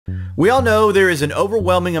We all know there is an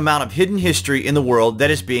overwhelming amount of hidden history in the world that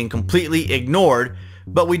is being completely ignored,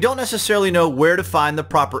 but we don't necessarily know where to find the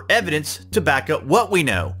proper evidence to back up what we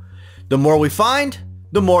know. The more we find,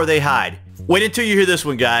 the more they hide. Wait until you hear this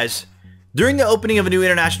one, guys. During the opening of a new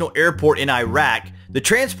international airport in Iraq, the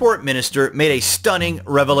transport minister made a stunning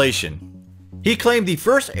revelation. He claimed the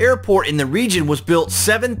first airport in the region was built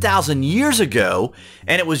 7,000 years ago,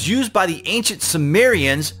 and it was used by the ancient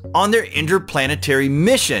Sumerians on their interplanetary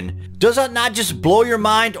mission. Does that not just blow your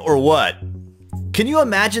mind, or what? Can you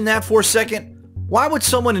imagine that for a second? Why would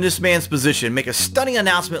someone in this man's position make a stunning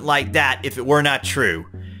announcement like that if it were not true?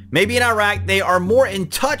 Maybe in Iraq they are more in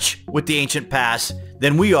touch with the ancient past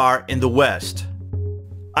than we are in the West.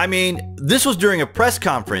 I mean, this was during a press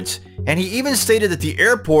conference, and he even stated that the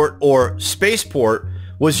airport, or spaceport,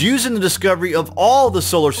 was used in the discovery of all the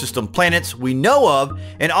solar system planets we know of,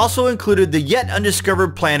 and also included the yet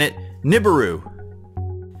undiscovered planet Nibiru.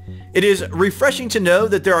 It is refreshing to know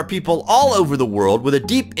that there are people all over the world with a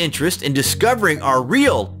deep interest in discovering our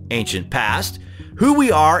real ancient past, who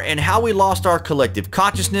we are and how we lost our collective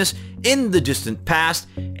consciousness in the distant past,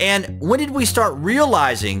 and when did we start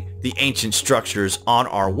realizing the ancient structures on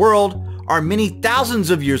our world are many thousands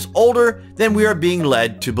of years older than we are being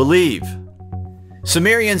led to believe.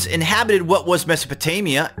 Sumerians inhabited what was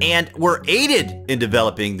Mesopotamia and were aided in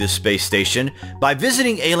developing this space station by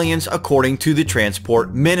visiting aliens, according to the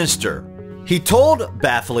transport minister. He told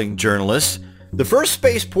baffling journalists, "The first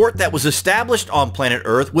spaceport that was established on planet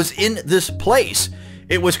Earth was in this place.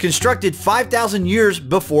 It was constructed 5,000 years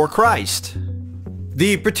before Christ.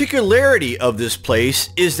 The particularity of this place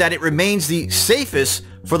is that it remains the safest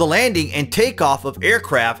for the landing and takeoff of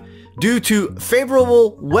aircraft due to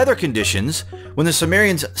favorable weather conditions. When the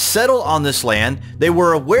Sumerians settled on this land, they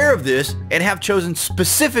were aware of this and have chosen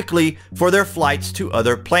specifically for their flights to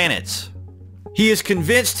other planets." He is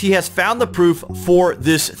convinced he has found the proof for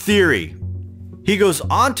this theory. He goes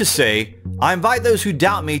on to say, "I invite those who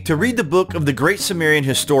doubt me to read the book of the great Sumerian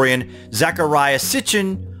historian Zechariah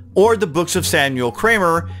Sitchin or the books of Samuel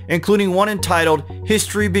Kramer, including one entitled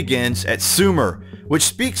History Begins at Sumer, which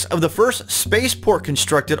speaks of the first spaceport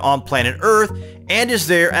constructed on planet Earth and is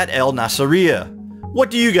there at El Nasiriyah." What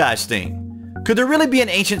do you guys think? Could there really be an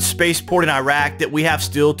ancient spaceport in Iraq that we have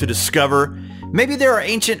still to discover? Maybe there are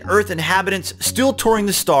ancient Earth inhabitants still touring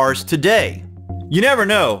the stars today. You never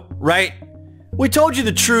know, right? We told you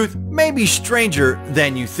the truth may be stranger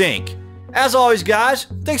than you think. As always, guys,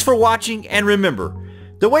 thanks for watching, and remember,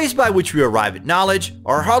 the ways by which we arrive at knowledge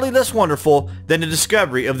are hardly less wonderful than the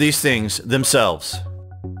discovery of these things themselves.